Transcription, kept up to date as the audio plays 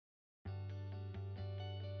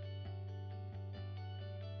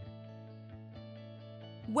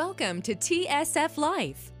Welcome to TSF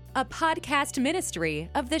Life, a podcast ministry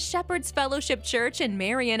of the Shepherd's Fellowship Church in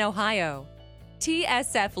Marion, Ohio.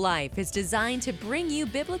 TSF Life is designed to bring you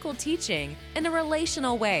biblical teaching in a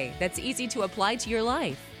relational way that's easy to apply to your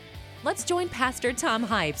life. Let's join Pastor Tom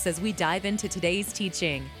Hypes as we dive into today's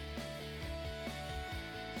teaching.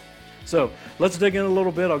 So let's dig in a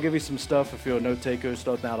little bit. I'll give you some stuff if you're a note taker. It's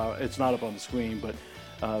not up on the screen, but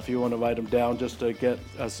if you want to write them down just to get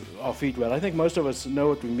us our feet wet. I think most of us know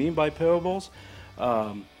what we mean by parables,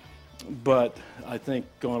 but I think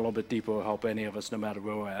going a little bit deeper will help any of us no matter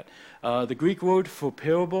where we're at. The Greek word for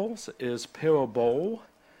parables is parabole,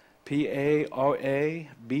 P-A-R-A-B-O-L-E,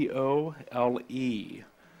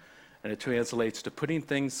 and it translates to putting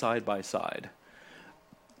things side by side,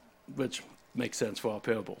 which makes sense for our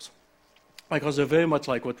parables. Because they're very much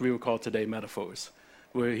like what we would call today metaphors,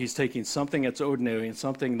 where he's taking something that's ordinary and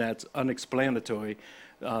something that's unexplanatory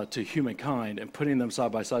to humankind and putting them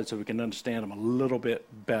side by side so we can understand them a little bit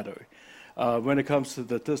better. When it comes to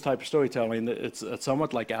this type of storytelling, it's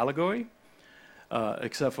somewhat like allegory,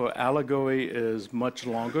 except for allegory is much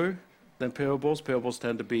longer than parables. Parables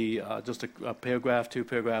tend to be just a paragraph, 2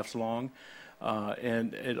 paragraphs long,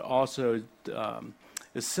 and it also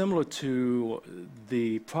is similar to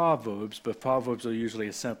the Proverbs, but Proverbs are usually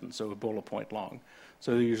a sentence or a bullet point long.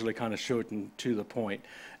 So they're usually kind of short and to the point.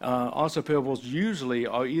 Also, parables usually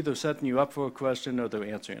are either setting you up for a question or they're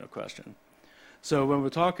answering a question. So when we're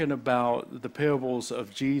talking about the parables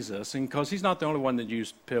of Jesus, and because he's not the only one that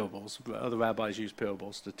used parables, other rabbis use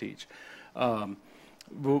parables to teach,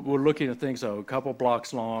 we're looking at things that are a couple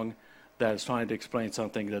blocks long that is trying to explain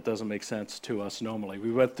something that doesn't make sense to us normally.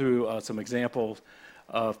 We went through some examples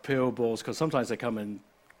of parables, because sometimes they come in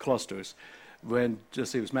clusters. It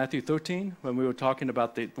was Matthew 13, when we were talking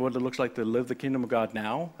about what it looks like to live the kingdom of God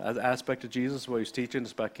now, as aspect of Jesus, where he's teaching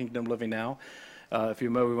us about kingdom living now. If you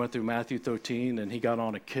remember, we went through Matthew 13, and he got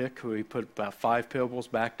on a kick where he put about 5 parables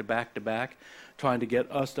back to back to back, trying to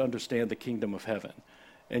get us to understand the kingdom of heaven.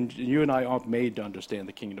 And you and I aren't made to understand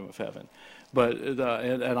the kingdom of heaven. But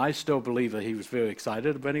and I still believe that he was very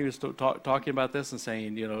excited when he was talking about this and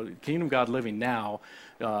saying, kingdom of God living now,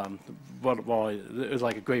 it was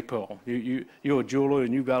like a great pearl. You're a jeweler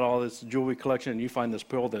and you've got all this jewelry collection and you find this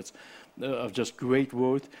pearl that's of just great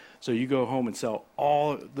worth. So you go home and sell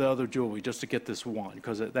all the other jewelry just to get this one,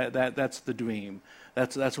 because that's the dream.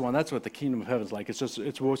 That's one. That's what the kingdom of heaven is like.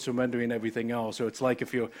 It's worth surrendering everything else. So it's like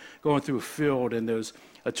if you're going through a field and there's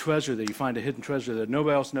a treasure there, you find a hidden treasure that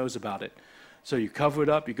nobody else knows about it. So you cover it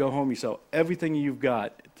up, you go home, you sell everything you've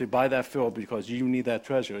got to buy that field because you need that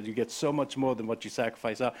treasure. You get so much more than what you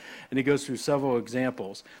sacrifice out. And he goes through several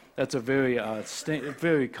examples. That's a very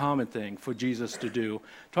very common thing for Jesus to do.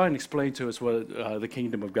 Try and explain to us what the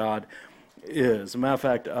kingdom of God is. As a matter of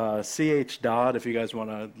fact, C.H. Dodd, if you guys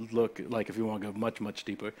want to look, if you want to go much, much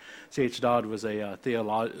deeper, C.H. Dodd was a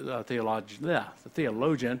theologian,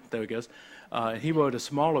 there he goes. He wrote a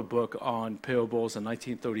smaller book on parables in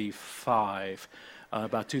 1935.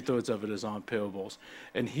 About 2/3 of it is on parables.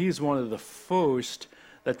 And he's one of the first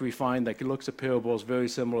that we find that looks at parables very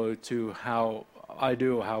similar to how I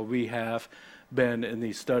do, how we have been in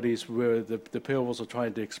these studies where the parables are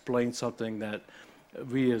trying to explain something that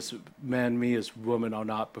we as men, me as women are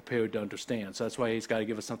not prepared to understand. So that's why he's got to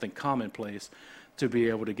give us something commonplace to be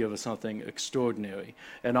able to give us something extraordinary.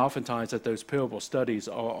 And oftentimes that those parable studies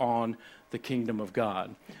are on the kingdom of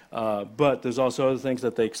God. But there's also other things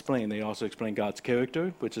that they explain. They also explain God's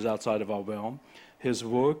character, which is outside of our realm, his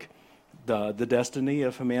work, the destiny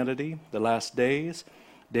of humanity, the last days,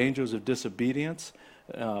 dangers of disobedience,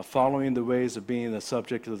 following the ways of being the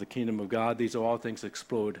subject of the kingdom of God. These are all things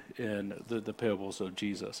explored in the parables of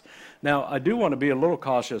Jesus. Now, I do want to be a little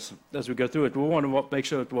cautious as we go through it. We want to make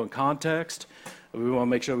sure that we're in context. We want to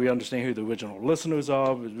make sure we understand who the original listeners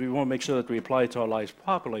are. We want to make sure that we apply it to our lives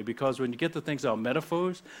properly, because when you get to things that are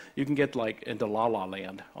metaphors, you can get into la-la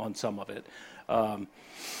land on some of it.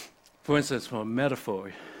 For instance, from a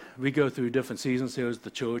metaphor, we go through different seasons here as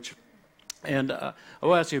the church. And I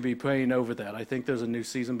will ask you to be praying over that. I think there's a new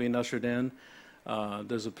season being ushered in.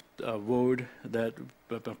 There's a word that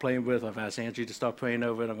I've been playing with. I've asked Angie to start praying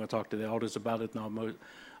over it. I'm going to talk to the elders about it in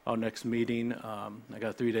our next meeting. I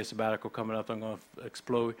got a 3-day sabbatical coming up. I'm going to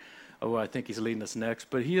explore where I think he's leading us next.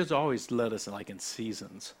 But he has always led us in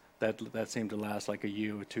seasons. That seemed to last like a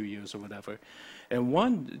year or 2 years or whatever. And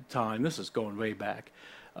one time, this is going way back,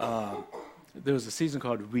 there was a season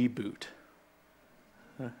called Reboot.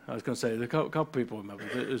 I was going to say, a couple people remember,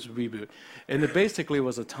 it was Reboot. And it basically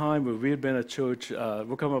was a time where we had been at church,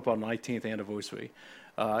 we're coming up on 19th anniversary.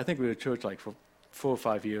 I think we were at church for 4 or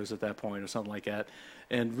 5 years at that point or something like that.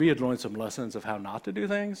 And we had learned some lessons of how not to do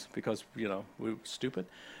things because, we were stupid.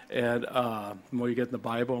 And the more you get in the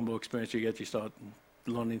Bible, the more experience you get, you start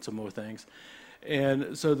learning some more things.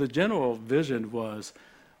 And so the general vision was,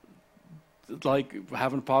 like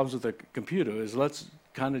having problems with a computer, is let's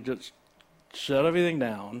kind of just shut everything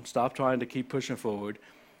down, stop trying to keep pushing forward,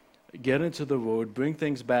 get into the Word, bring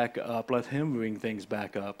things back up, let Him bring things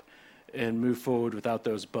back up, and move forward without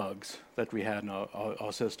those bugs that we had in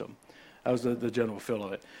our system. That was the general feel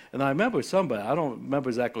of it. And I remember somebody, I don't remember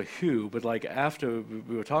exactly who, but like after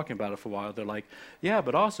we were talking about it for a while, they're like, yeah,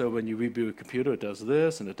 but also when you reboot a computer, it does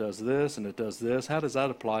this, and it does this, and it does this. How does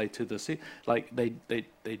that apply to the Like, they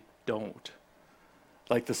don't.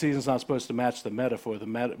 Like, the season's not supposed to match the metaphor. The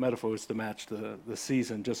metaphor is to match the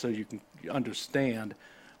season, just so you can understand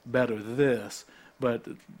better this. But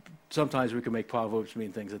sometimes we can make proverbs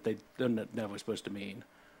mean things that they're never supposed to mean.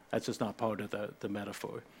 That's just not part of the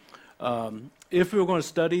metaphor. If we were going to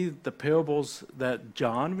study the parables that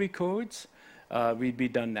John records, we'd be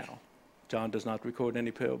done now. John does not record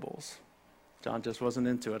any parables. John just wasn't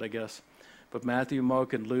into it, I guess. But Matthew,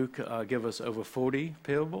 Mark, and Luke give us over 40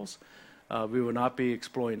 parables. We will not be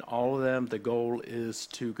exploring all of them. The goal is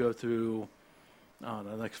to go through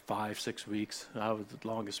the next 5-6 weeks, however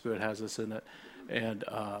long the Spirit has us in it, and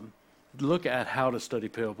look at how to study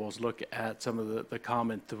parables, look at some of the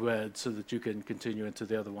common threads so that you can continue into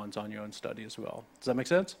the other ones on your own study as well. Does that make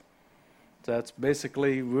sense? That's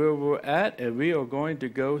basically where we're at, and we are going to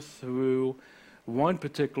go through one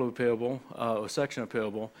particular parable, or section of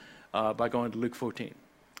parable, by going to Luke 14.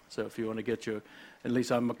 So if you want to get your, at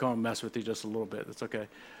least I'm going to mess with you just a little bit, that's okay.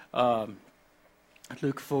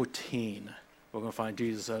 Luke 14, we're going to find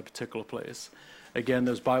Jesus at a particular place. Again,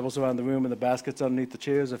 there's Bibles around the room and the baskets underneath the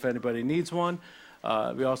chairs if anybody needs one.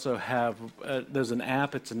 We also have, there's an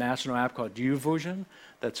app, it's a national app called YouVersion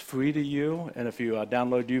that's free to you. And if you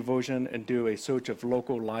download YouVersion and do a search of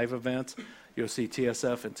local live events, you'll see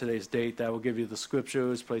TSF and today's date. That will give you the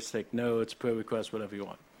scriptures, place to take notes, prayer requests, whatever you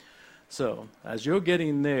want. So as you're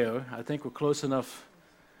getting there, I think we're close enough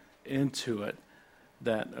into it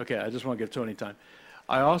that, okay, I just want to give Tony time.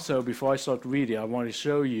 I also, before I start reading, I want to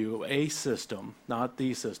show you a system, not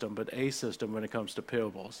the system, but a system when it comes to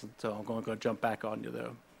parables. So I'm going to jump back on you there,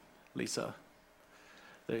 Lisa.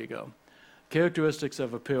 There you go. Characteristics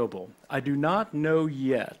of a parable. I do not know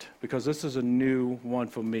yet, because this is a new one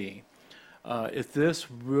for me, if this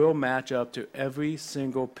will match up to every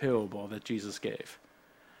single parable that Jesus gave.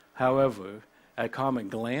 However, at common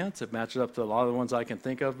glance, it matches up to a lot of the ones I can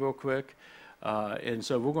think of real quick. And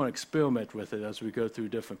so we're going to experiment with it as we go through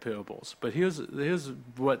different parables. But here's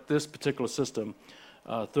what this particular system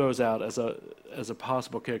throws out as a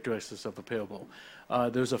possible characteristics of a parable.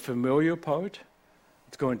 There's a familiar part.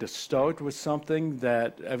 It's going to start with something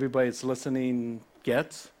that everybody that's listening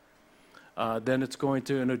gets. Then it's going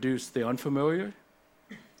to introduce the unfamiliar.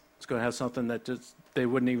 It's going to have something that just they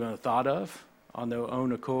wouldn't even have thought of on their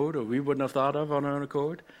own accord, or we wouldn't have thought of on our own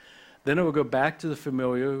accord. Then it will go back to the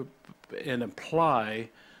familiar and apply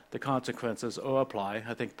the consequences, or apply,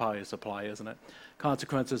 I think probably is apply, isn't it?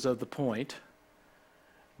 Consequences of the point.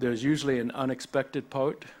 There's usually an unexpected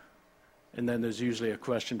part, and then there's usually a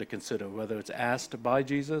question to consider, whether it's asked by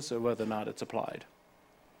Jesus or whether or not it's applied.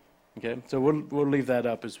 Okay, so we'll leave that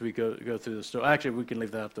up as we go through the story. Actually, we can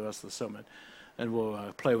leave that up the rest of the sermon, and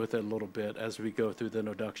we'll play with it a little bit as we go through the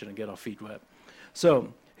introduction and get our feet wet.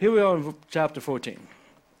 So here we are in chapter 14.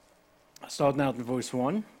 Starting out in verse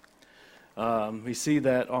 1, we see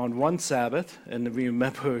that on one Sabbath, and we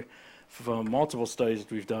remember from multiple studies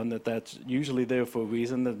that we've done that that's usually there for a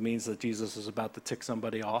reason. That means that Jesus is about to tick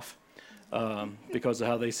somebody off because of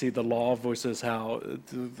how they see the law versus how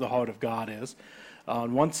the heart of God is.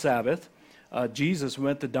 On one Sabbath, Jesus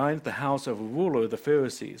went to dine at the house of a ruler of the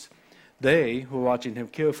Pharisees. They were watching him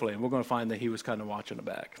carefully, and we're going to find that he was kind of watching the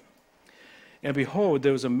back. And behold,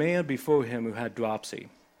 there was a man before him who had dropsy.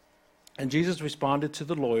 And Jesus responded to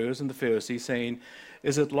the lawyers and the Pharisees, saying,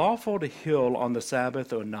 "Is it lawful to heal on the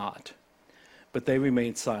Sabbath or not?" But they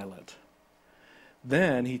remained silent.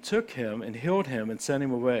 Then he took him and healed him and sent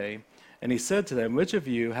him away. And he said to them, "Which of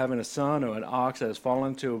you, having a son or an ox that has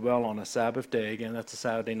fallen into a well on a Sabbath day," again, that's a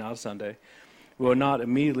Saturday, not a Sunday, "will not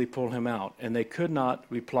immediately pull him out?" And they could not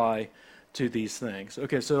reply to these things.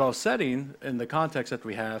 Okay, so our setting in the context that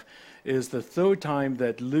we have is the third time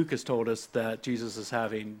that Luke has told us that Jesus is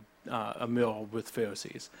having a meal with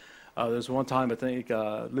Pharisees. There's one time, I think,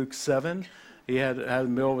 Luke 7, he had a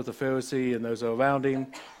meal with the Pharisee and those around him.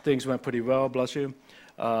 Things went pretty well, bless you.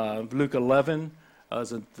 Luke 11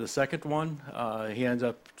 is the second one. He ends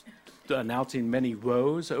up announcing many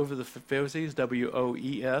woes over the Pharisees,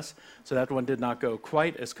 W-O-E-S. So that one did not go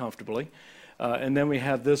quite as comfortably. And then we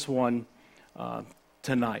have this one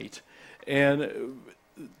tonight. And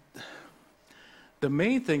the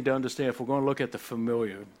main thing to understand, if we're going to look at the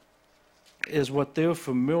familiar, is what their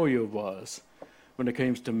familiar was when it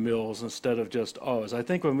comes to meals instead of just ours. I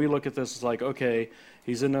think when we look at this, it's like, okay,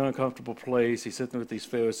 he's in an uncomfortable place. He's sitting with these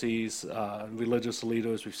Pharisees, religious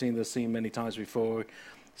leaders. We've seen this scene many times before.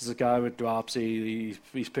 This is a guy with dropsy.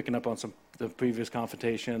 He's picking up on the previous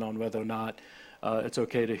confrontation on whether or not it's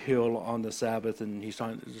okay to heal on the Sabbath, and he's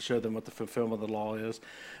trying to show them what the fulfillment of the law is.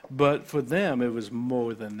 But for them, it was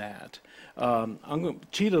more than that. I'm going to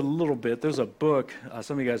cheat a little bit. There's a book.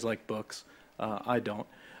 Some of you guys like books. I don't.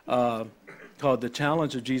 Called The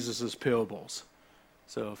Challenge of Jesus' Parables.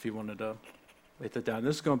 So if you wanted to write that down.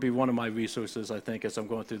 This is going to be one of my resources, I think, as I'm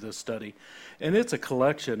going through this study. And it's a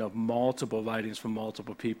collection of multiple writings from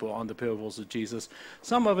multiple people on the parables of Jesus.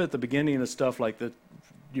 Some of it at the beginning is stuff like that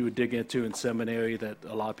you would dig into in seminary that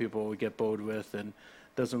a lot of people would get bored with and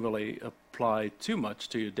doesn't really apply too much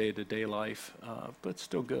to your day-to-day life, but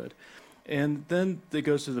still good. And then it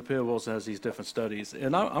goes through the parables as these different studies.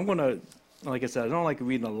 And I'm going to, like I said, I don't like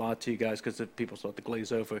reading a lot to you guys because people start to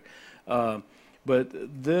glaze over. But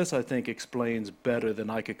this, I think, explains better than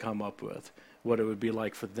I could come up with what it would be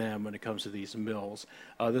like for them when it comes to these meals.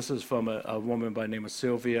 This is from a woman by the name of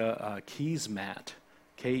Sylvia Keesmatt,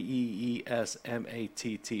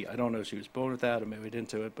 Keesmatt. I don't know if she was born with that or married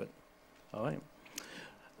into it, but all right.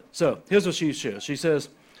 So here's what she shares. She says,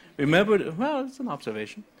 remember, well, it's an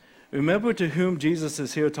observation. Remember to whom Jesus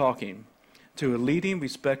is here talking, to a leading,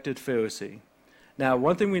 respected Pharisee. Now,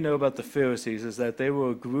 one thing we know about the Pharisees is that they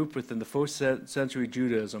were a group within the first century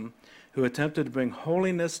Judaism who attempted to bring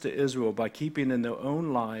holiness to Israel by keeping in their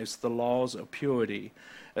own lives the laws of purity,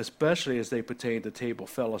 especially as they pertain to table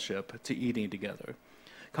fellowship, to eating together.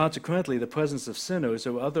 Consequently, the presence of sinners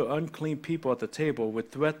or other unclean people at the table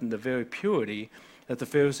would threaten the very purity that the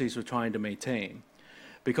Pharisees were trying to maintain.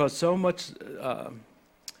 Because so much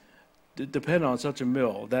depended on such a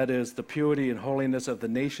meal, that is, the purity and holiness of the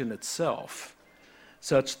nation itself,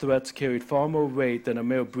 such threats carried far more weight than a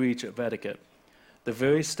mere breach of etiquette. The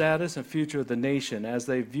very status and future of the nation, as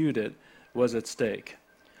they viewed it, was at stake.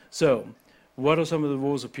 So, what are some of the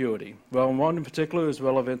rules of purity? Well, one in particular is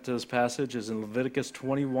relevant to this passage is in Leviticus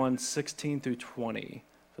 21:16 through 20.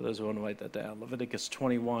 For those who want to write that down, Leviticus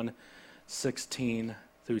 21:16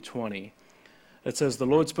 through 20. It says, the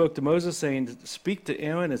Lord spoke to Moses, saying, speak to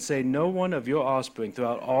Aaron and say, no one of your offspring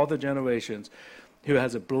throughout all the generations who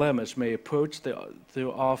has a blemish may approach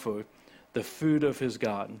to offer the food of his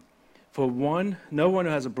God. For no one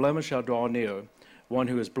who has a blemish shall draw near. One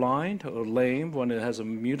who is blind or lame, one who has a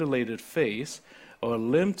mutilated face, or a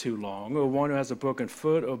limb too long, or one who has a broken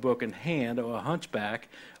foot or broken hand, or a hunchback,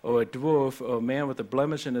 or a dwarf, or a man with a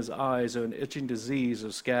blemish in his eyes, or an itching disease,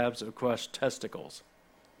 or scabs, or crushed testicles.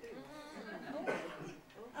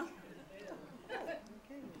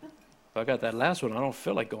 If I got that last one, I don't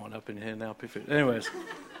feel like going up in here now. Anyways.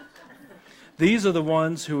 These are the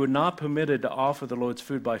ones who were not permitted to offer the Lord's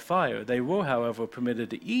food by fire. They were, however, permitted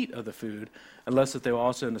to eat of the food, unless that they were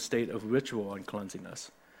also in a state of ritual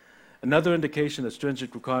uncleanliness. Another indication that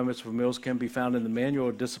stringent requirements for meals can be found in the manual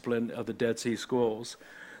of discipline of the Dead Sea Scrolls.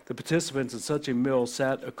 The participants in such a meal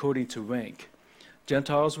sat according to rank.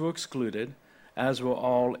 Gentiles were excluded, as were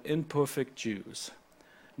all imperfect Jews.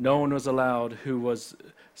 No one was allowed who was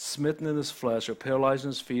smitten in his flesh, or paralyzed in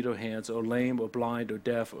his feet or hands, or lame, or blind, or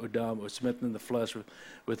deaf, or dumb, or smitten in the flesh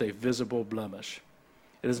with a visible blemish.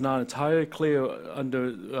 It is not entirely clear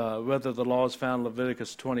whether the laws found in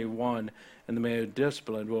Leviticus 21 and the manual of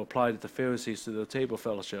discipline will apply to the Pharisees to their table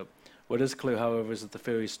fellowship. What is clear, however, is that the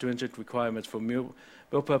very stringent requirements for meal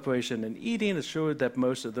preparation and eating assured that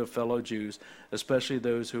most of their fellow Jews, especially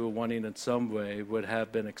those who were wanting in some way, would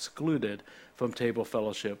have been excluded from table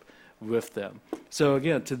fellowship with them. So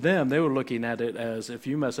again, to them, they were looking at it as if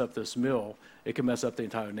you mess up this meal, it can mess up the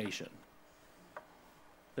entire nation.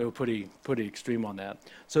 They were pretty extreme on that.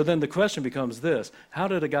 So then the question becomes this: how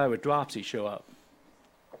did a guy with dropsy show up?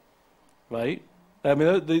 Right? I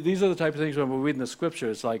mean, these are the type of things when we're reading the scripture,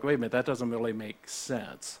 it's like, wait a minute, that doesn't really make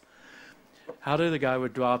sense. How did a guy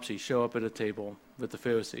with dropsy show up at a table with the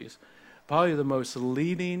Pharisees? Probably the most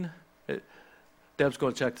leading. Deb's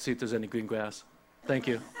going to check to see if there's any green grass. Thank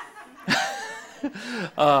you.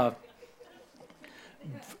 And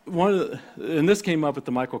this came up at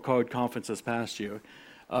the Michael Card conference this past year.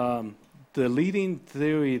 The leading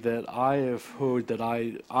theory that I have heard that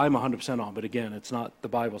I'm 100% on, but again, it's not the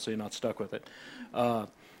Bible, so you're not stuck with it,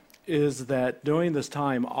 is that during this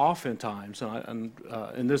time, oftentimes, and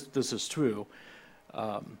this is true,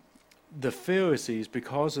 the Pharisees,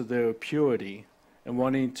 because of their purity and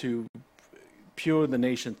wanting to pure the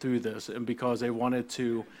nation through this, and because they wanted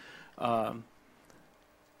to,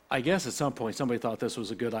 I guess at some point somebody thought this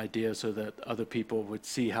was a good idea so that other people would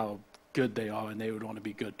see how good they are and they would want to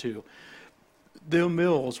be good too. Their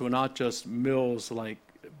meals were not just meals like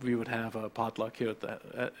we would have a potluck here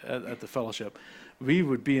at the fellowship. We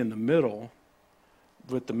would be in the middle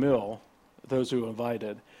with the meal, those who were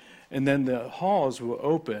invited. And then the halls were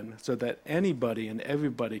open so that anybody and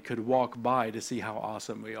everybody could walk by to see how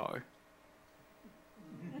awesome we are.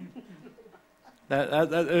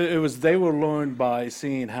 They were learned by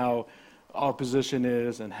seeing how our position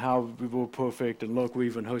is and how we were perfect. And look, we're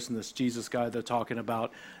even hosting this Jesus guy they're talking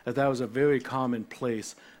about. That was a very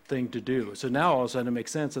commonplace thing to do. So now all of a sudden it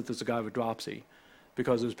makes sense that there's a guy with dropsy,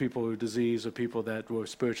 because there's people with disease or people that were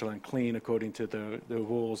spiritually unclean according to their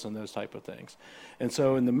rules and those type of things. And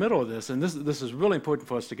so in the middle of this, and this is really important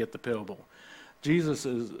for us to get the parable, Jesus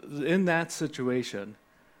is in that situation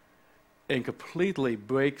and completely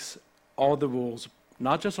breaks all the rules,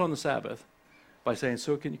 not just on the Sabbath, by saying,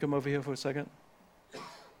 "Sir, can you come over here for a second?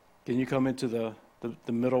 Can you come into the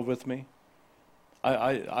middle with me?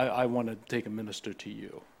 I want to take a minister to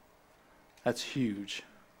you." That's huge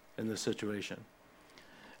in this situation.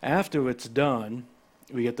 After it's done,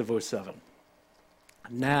 we get to verse 7.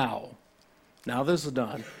 Now this is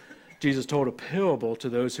done, Jesus told a parable to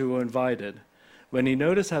those who were invited. When he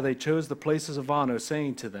noticed how they chose the places of honor,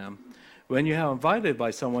 saying to them, "When you are invited by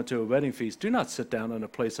someone to a wedding feast, do not sit down in a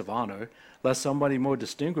place of honor, lest somebody more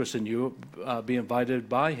distinguished than you be invited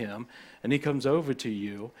by him, and he comes over to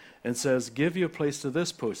you and says, 'Give your place to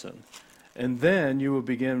this person.' And then you will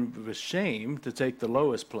begin with shame to take the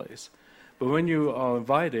lowest place. But when you are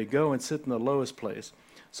invited, go and sit in the lowest place,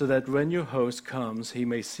 so that when your host comes, he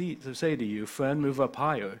may say to you, 'Friend, move up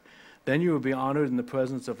higher.' Then you will be honored in the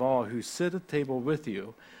presence of all who sit at table with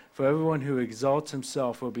you. For everyone who exalts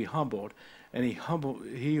himself will be humbled, and he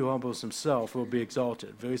who humbles himself will be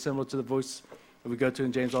exalted." Very similar to the verse that we go to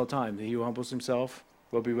in James all the time. He who humbles himself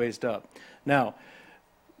will be raised up. Now,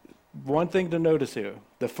 one thing to notice here,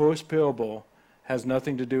 the first parable has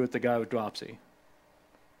nothing to do with the guy with dropsy.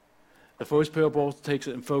 The first parable takes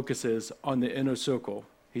it and focuses on the inner circle.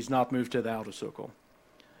 He's not moved to the outer circle.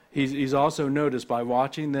 He's also noticed by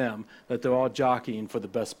watching them that they're all jockeying for the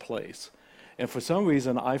best place. And for some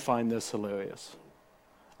reason, I find this hilarious.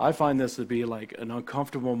 I find this to be like an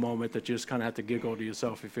uncomfortable moment that you just kind of have to giggle to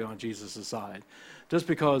yourself if you're on Jesus' side. Just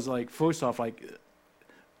because, like, first off, like,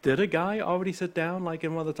 did a guy already sit down, like,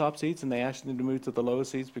 in one of the top seats and they asked him to move to the lower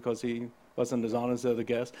seats because he wasn't as honest as the other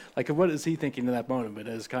guests? Like, what is he thinking in that moment? But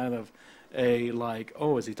it's kind of a, like,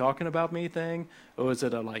 oh, is he talking about me thing? Or is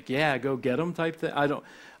it a, like, yeah, go get him type thing? I don't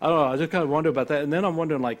know. I just kind of wonder about that. And then I'm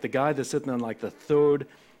wondering, like, the guy that's sitting on, like, the third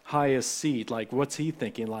highest seat, like, what's he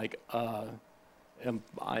thinking? Like, am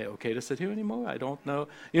I okay to sit here anymore? I don't know.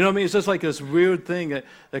 You know what I mean? It's just like this weird thing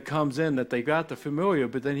that comes in, that they got the familiar,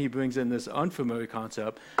 but then he brings in this unfamiliar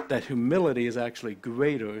concept that humility is actually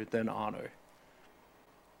greater than honor.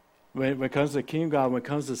 When it comes to the kingdom of God, when it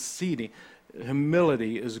comes to seating,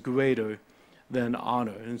 humility is greater than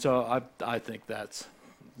honor. And so I think that's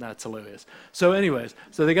hilarious. So anyways,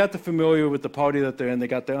 so they got the familiar with the party that they're in. They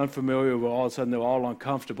got the unfamiliar where all of a sudden they're all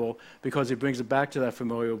uncomfortable, because he brings it back to that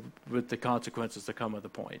familiar with the consequences that come at the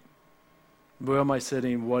point. Where am I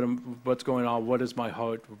sitting? What's going on? What is my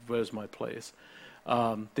heart? Where's my place?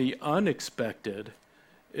 The unexpected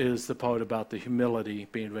is the part about the humility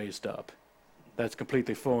being raised up. That's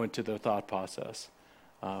completely foreign to their thought process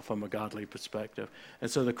from a godly perspective. And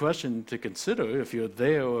so the question to consider, if you're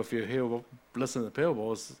there or if you're here listening to the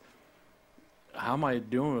parable, is how am I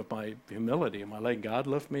doing with my humility? Am I letting God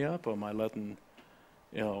lift me up, or am I letting,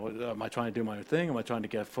 am I trying to do my own thing? Am I trying to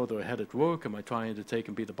get further ahead at work? Am I trying to take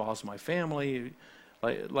and be the boss of my family?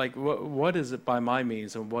 Like what is it by my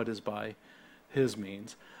means and what is by his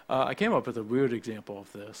means? I came up with a weird example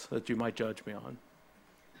of this that you might judge me on.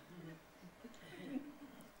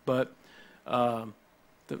 But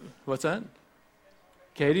what's that?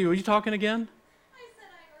 Katie, were you talking again? I said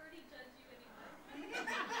I already judged you anyway.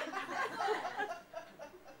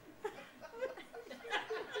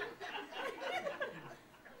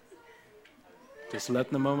 Just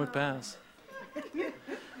letting the moment pass.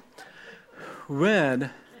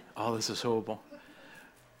 This is horrible.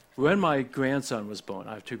 When my grandson was born,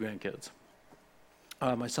 I have 2 grandkids.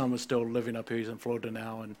 My son was still living up here. He's in Florida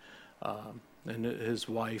now, and his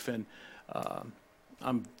wife, and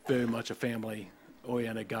I'm very much a family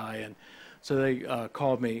oriented guy, and so they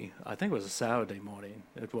called me. I think it was a Saturday morning.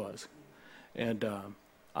 It was, and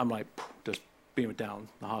I'm like just beam it down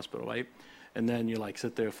the hospital, right? And then you like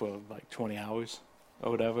sit there for like 20 hours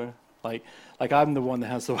or whatever. Like I'm the one that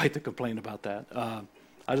has the right to complain about that.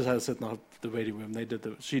 I just had to sit in the waiting room.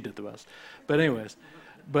 She did the rest. But anyways,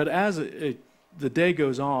 but as the day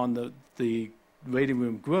goes on, the waiting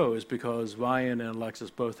room grows because Ryan and Alexis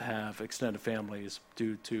both have extended families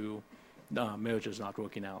due to marriages not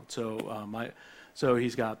working out. So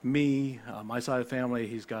he's got me, my side of the family.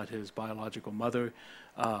 He's got his biological mother,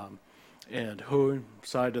 and her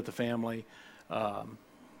side of the family,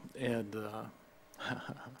 and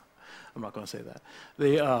I'm not going to say that.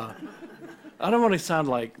 I don't want to sound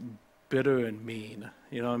like bitter and mean.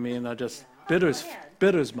 You know what I mean? Bitter's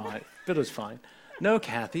fine. No,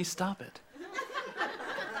 Kathy, stop it.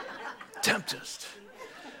 Tempest.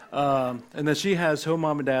 And then she has her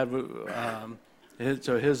mom and dad,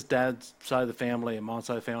 so his dad's side of the family and mom's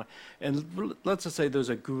side of the family. And let's just say there's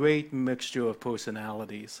a great mixture of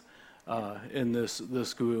personalities in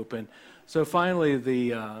this group. And so finally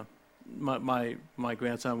my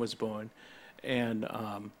grandson was born, and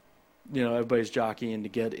everybody's jockeying to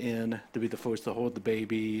get in to be the first to hold the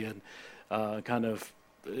baby, and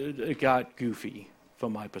it got goofy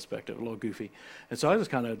from my perspective, a little goofy. And so I just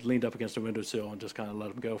kind of leaned up against the windowsill and just kind of let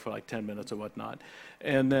him go for like 10 minutes or whatnot.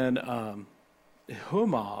 And then her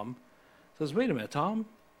mom says, "Wait a minute, Tom,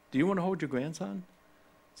 do you want to hold your grandson?"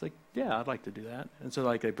 It's like, "Yeah, I'd like to do that." And so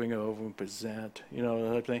like they bring her over and present, that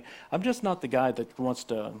type of thing. I'm just not the guy that wants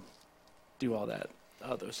to do all that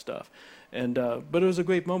other stuff. And but it was a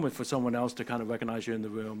great moment for someone else to kind of recognize you in the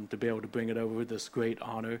room, to be able to bring it over with this great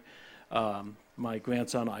honor. My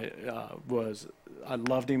grandson, I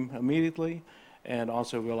loved him immediately, and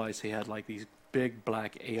also realized he had like these big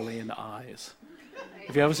black alien eyes.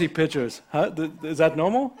 If you ever see pictures, is that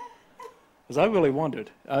normal? Because I really wondered.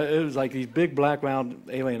 It was like these big black round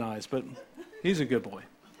alien eyes, but he's a good boy.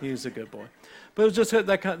 He's a good boy. But it was just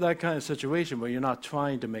that kind of situation where you're not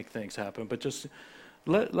trying to make things happen, but just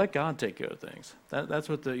let God take care of things. That's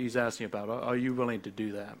what he's asking about. Are you willing to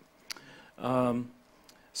do that?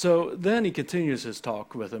 So then he continues his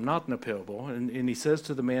talk with him, not in a parable, and he says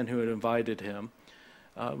to the man who had invited him,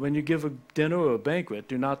 when you give a dinner or a banquet,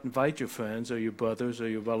 do not invite your friends or your brothers or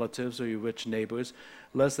your relatives or your rich neighbors,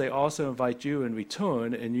 lest they also invite you in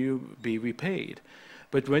return and you be repaid.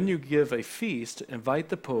 But when you give a feast, invite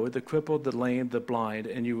the poor, the crippled, the lame, the blind,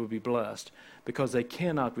 and you will be blessed, because they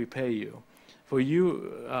cannot repay you. For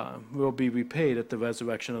you will be repaid at the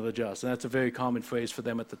resurrection of the just. And that's a very common phrase for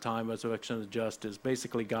them at the time. Resurrection of the just is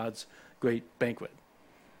basically God's great banquet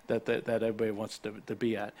that everybody wants to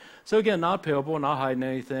be at. So again, not parable, not hiding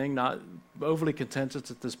anything, not overly contentious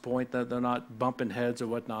at this point, that they're not bumping heads or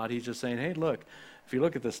whatnot. He's just saying, hey, look, if you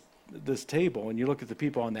look at this table and you look at the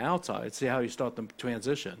people on the outside, see how you start the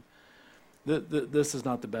transition. This is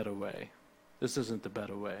not the better way. This isn't the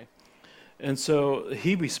better way. And so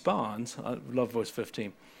he responds, I love verse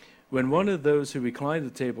 15. When one of those who reclined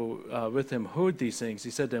at the table with him heard these things, he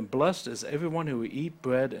said to him, "Blessed is everyone who will eat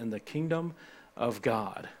bread in the kingdom of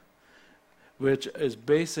God," which is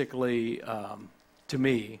basically, to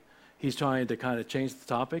me, he's trying to kind of change the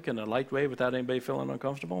topic in a light way without anybody feeling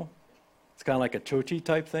uncomfortable. It's kind of like a churchy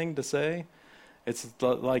type thing to say. It's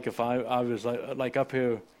like if I was like up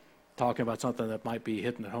here talking about something that might be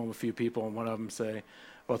hitting at home a few people, and one of them say,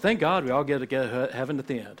 "Well, thank God we all get to get heaven at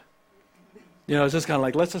the end." It's just kind of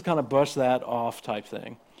like, let's just kind of brush that off type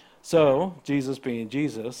thing. So Jesus, being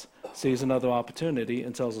Jesus, sees another opportunity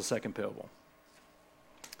and tells a second parable.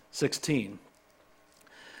 16.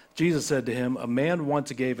 Jesus said to him, "A man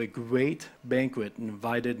once gave a great banquet and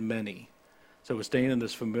invited many." So we're staying in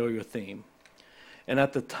this familiar theme. "And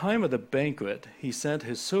at the time of the banquet, he sent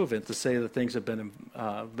his servant to say the things have been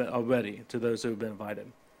already to those who have been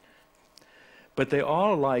invited. But they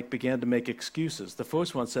all alike began to make excuses. The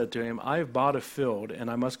first one said to him, 'I have bought a field, and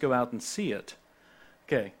I must go out and see it.'"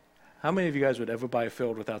 Okay, how many of you guys would ever buy a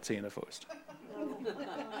field without seeing it first?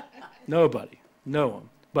 Nobody. No one.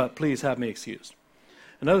 But please have me excused.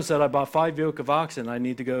 Another said, "I bought 5 yoke of oxen. I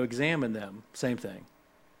need to go examine them." Same thing.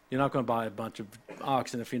 You're not going to buy a bunch of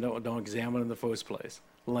oxen if you don't examine them in the first place.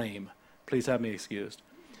 Lame. Please have me excused.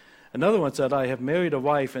 Another one said, "I have married a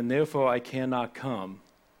wife, and therefore I cannot come."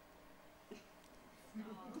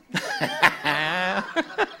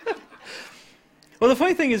 Well, the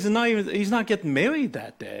funny thing is, he's not getting married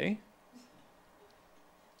that day.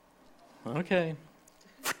 Okay.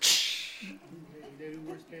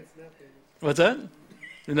 What's that?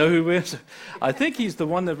 You know who is? I think he's the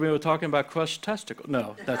one that we were talking about, crushed testicle.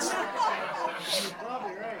 No, that's...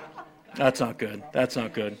 That's not good. That's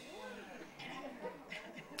not good.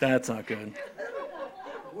 That's not good.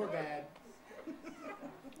 We're bad.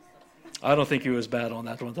 I don't think he was bad on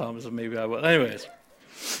that one, Thomas. Maybe I will. Anyways.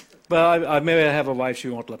 But maybe I have a wife, she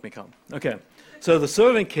won't let me come. Okay. So the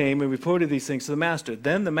servant came and reported these things to the master.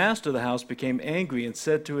 Then the master of the house became angry and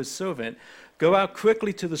said to his servant, "Go out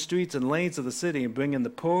quickly to the streets and lanes of the city and bring in the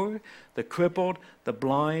poor, the crippled, the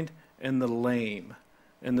blind, and the lame."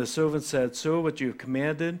 And the servant said, "Sir, what you have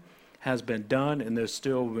commanded has been done, and there's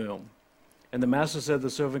still room." And the master said to the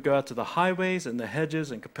servant, "Go out to the highways and the hedges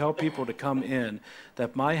and compel people to come in,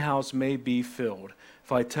 that my house may be filled.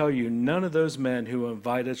 For I tell you, none of those men who are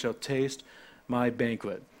invited shall taste my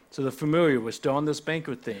banquet." So the familiar was still on this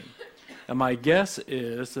banquet theme. And my guess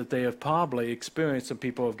is that they have probably experienced some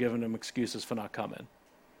people have given them excuses for not coming.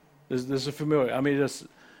 There's a familiar. I mean, just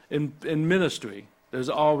in ministry, there's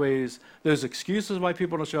excuses why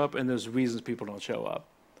people don't show up, and there's reasons people don't show up.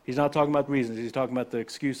 He's not talking about reasons. He's talking about the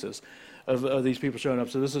excuses of these people showing up.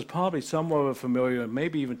 So this is probably somewhat of a familiar, and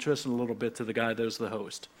maybe even Tristan a little bit to the guy that was the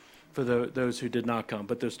host for those who did not come.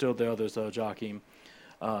 But there's still the others that are jockeying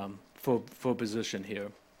for position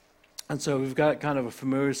here. And so we've got kind of a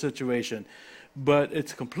familiar situation, but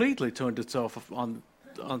it's completely turned itself on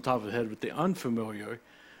top of the head with the unfamiliar,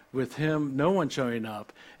 with him, no one showing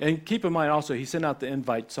up. And keep in mind also, he sent out the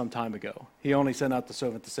invite some time ago. He only sent out the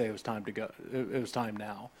servant to say it was time to go. It was time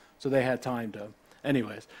now. So they had time to,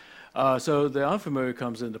 anyways. So the unfamiliar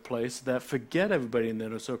comes into place that forget everybody in the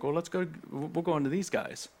inner circle. We'll go into these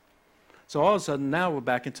guys. So all of a sudden now we're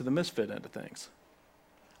back into the misfit end of things.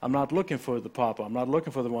 I'm not looking for the papa. I'm not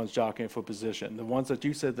looking for the ones jockeying for position. The ones that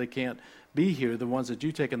you said they can't be here, the ones that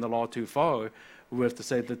you've taken the law too far with to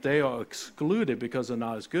say that they are excluded because they're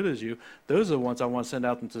not as good as you, those are the ones I want to send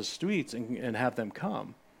out into the streets and have them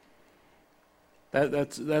come.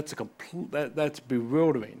 That's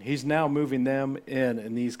bewildering. He's now moving them in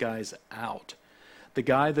and these guys out. The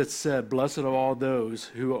guy that said, "Blessed are all those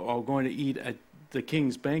who are going to eat at the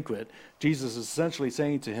king's banquet," Jesus is essentially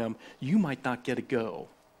saying to him, you might not get a go.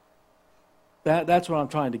 That's what I'm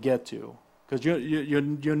trying to get to, because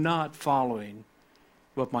you're not following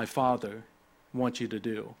what my Father wants you to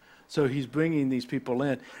do. So he's bringing these people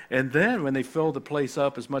in, and then when they fill the place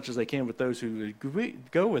up as much as they can with those who agree,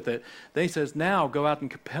 go with it, they says, "Now go out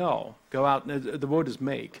and compel. Go out." The word is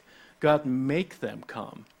make. Go out and make them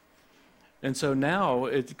come. And so now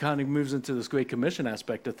it kind of moves into this Great Commission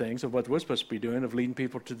aspect of things, of what we're supposed to be doing, of leading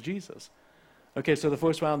people to Jesus. Okay, so the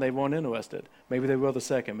first round, they weren't interested. Maybe they will the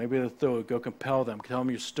second. Maybe the third. Go compel them. Tell them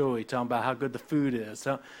your story. Tell them about how good the food is.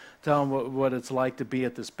 Tell them what it's like to be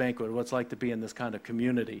at this banquet, what it's like to be in this kind of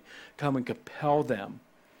community. Come and compel them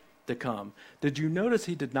to come. Did you notice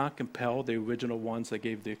he did not compel the original ones that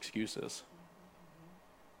gave the excuses?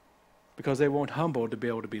 Because they weren't humble to be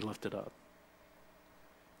able to be lifted up.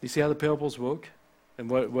 You see how the parables work? And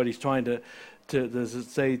what he's trying to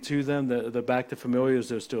say to them, the back to familiars,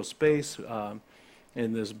 there's still space, and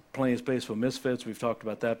there's plenty of space for misfits. We've talked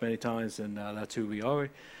about that many times, and that's who we are.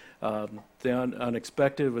 The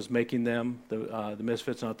unexpected was making them, the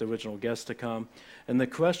misfits, not the original guests, to come. And the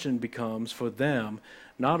question becomes for them,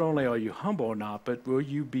 not only are you humble or not, but will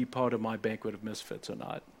you be part of my banquet of misfits or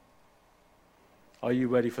not? Are you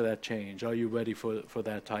ready for that change? Are you ready for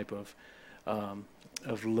that type of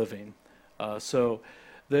living? So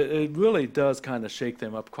it really does kind of shake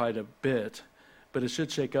them up quite a bit, but it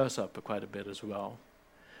should shake us up quite a bit as well.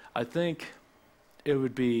 I think it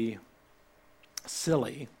would be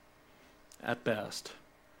silly, at best,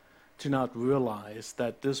 to not realize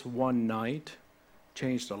that this one night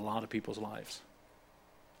changed a lot of people's lives.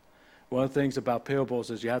 One of the things about parables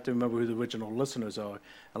is you have to remember who the original listeners are.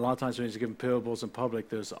 A lot of times when you're giving parables in public,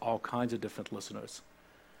 there's all kinds of different listeners.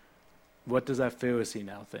 What does that Pharisee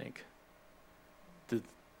now think?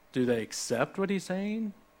 Do they accept what he's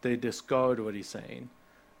saying? They discard what he's saying.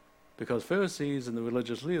 Because Pharisees and the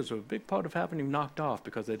religious leaders were a big part of having him knocked off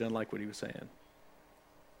because they didn't like what he was saying.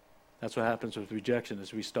 That's what happens with rejection,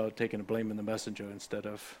 is we start taking the blame in the messenger instead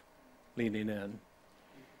of leaning in.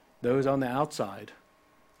 Those on the outside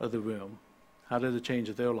of the room, how did it change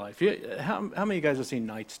their life? How many of you guys have seen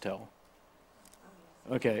Knight's Tale?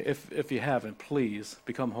 Okay, if you haven't, please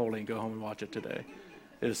become holy and go home and watch it today.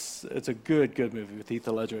 It's a good movie with Heath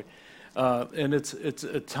Ledger. And it's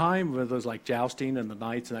a time where there's like jousting and the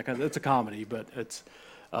knights and that kind of, it's a comedy, but it's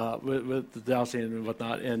with the jousting and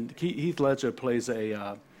whatnot. And Heath Ledger plays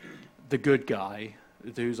the good guy,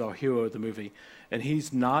 who's our hero of the movie. And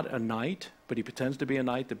he's not a knight, but he pretends to be a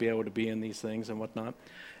knight to be able to be in these things and whatnot.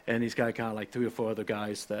 And he's got kind of like 3 or 4 other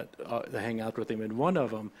guys that hang out with him. And one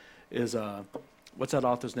of them is, what's that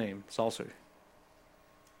author's name? Saucer.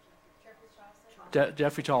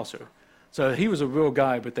 Geoffrey Chaucer. So he was a real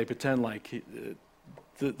guy, but they pretend like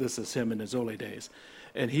this is him in his early days.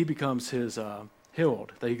 And he becomes his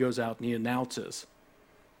herald, that he goes out and he announces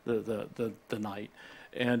the night.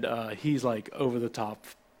 And he's like over the top,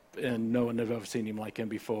 and no one had ever seen him like him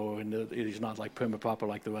before, and he's not like prim and proper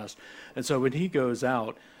like the rest. And so when he goes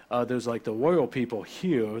out, there's like the royal people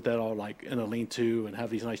here that are like in a lean-to and have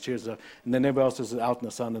these nice chairs and stuff, and then everybody else is out in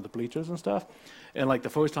the sun and the bleachers and stuff. And like the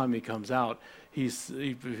first time he comes out, he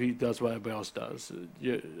does what everybody else does.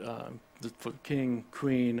 The king,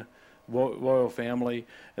 queen, royal family,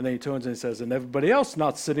 and then he turns and says, and everybody else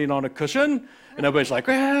not sitting on a cushion, and everybody's like,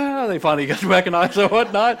 ah, they finally get recognized or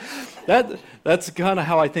whatnot. That's kind of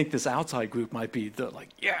how I think this outside group might be. They're like,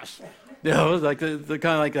 yes, like the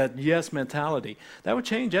kind of like that yes mentality. That would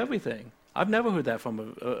change everything. I've never heard that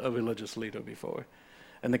from a religious leader before.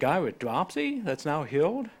 And the guy with dropsy that's now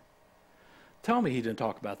healed, tell me he didn't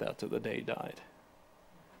talk about that till the day he died.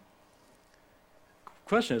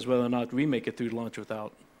 Question is whether or not we make it through lunch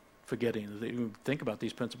without forgetting to even think about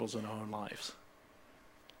these principles in our own lives.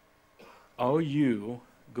 Are you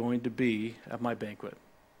going to be at my banquet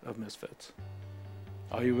of misfits?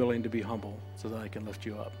 Are you willing to be humble so that I can lift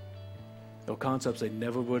you up? There are concepts they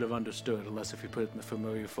never would have understood unless if you put it in the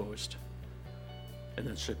familiar first and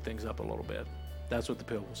then shook things up a little bit. That's what the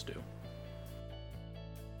parables do.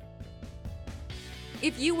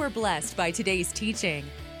 If you were blessed by today's teaching,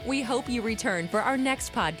 we hope you return for our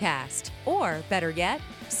next podcast. Or, better yet,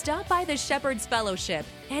 stop by the Shepherd's Fellowship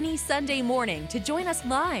any Sunday morning to join us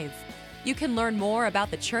live. You can learn more about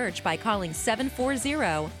the church by calling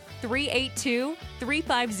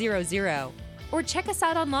 740-382-3500 or check us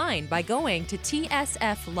out online by going to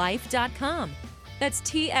tsflife.com. That's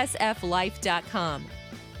tsflife.com.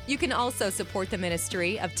 You can also support the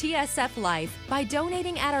ministry of TSF Life by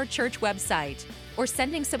donating at our church website or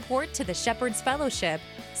sending support to the Shepherd's Fellowship,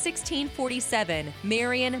 1647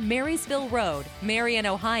 Marion Marysville Road, Marion,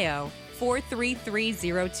 Ohio,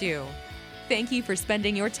 43302. Thank you for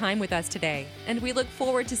spending your time with us today, and we look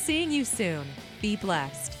forward to seeing you soon. Be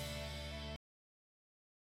blessed.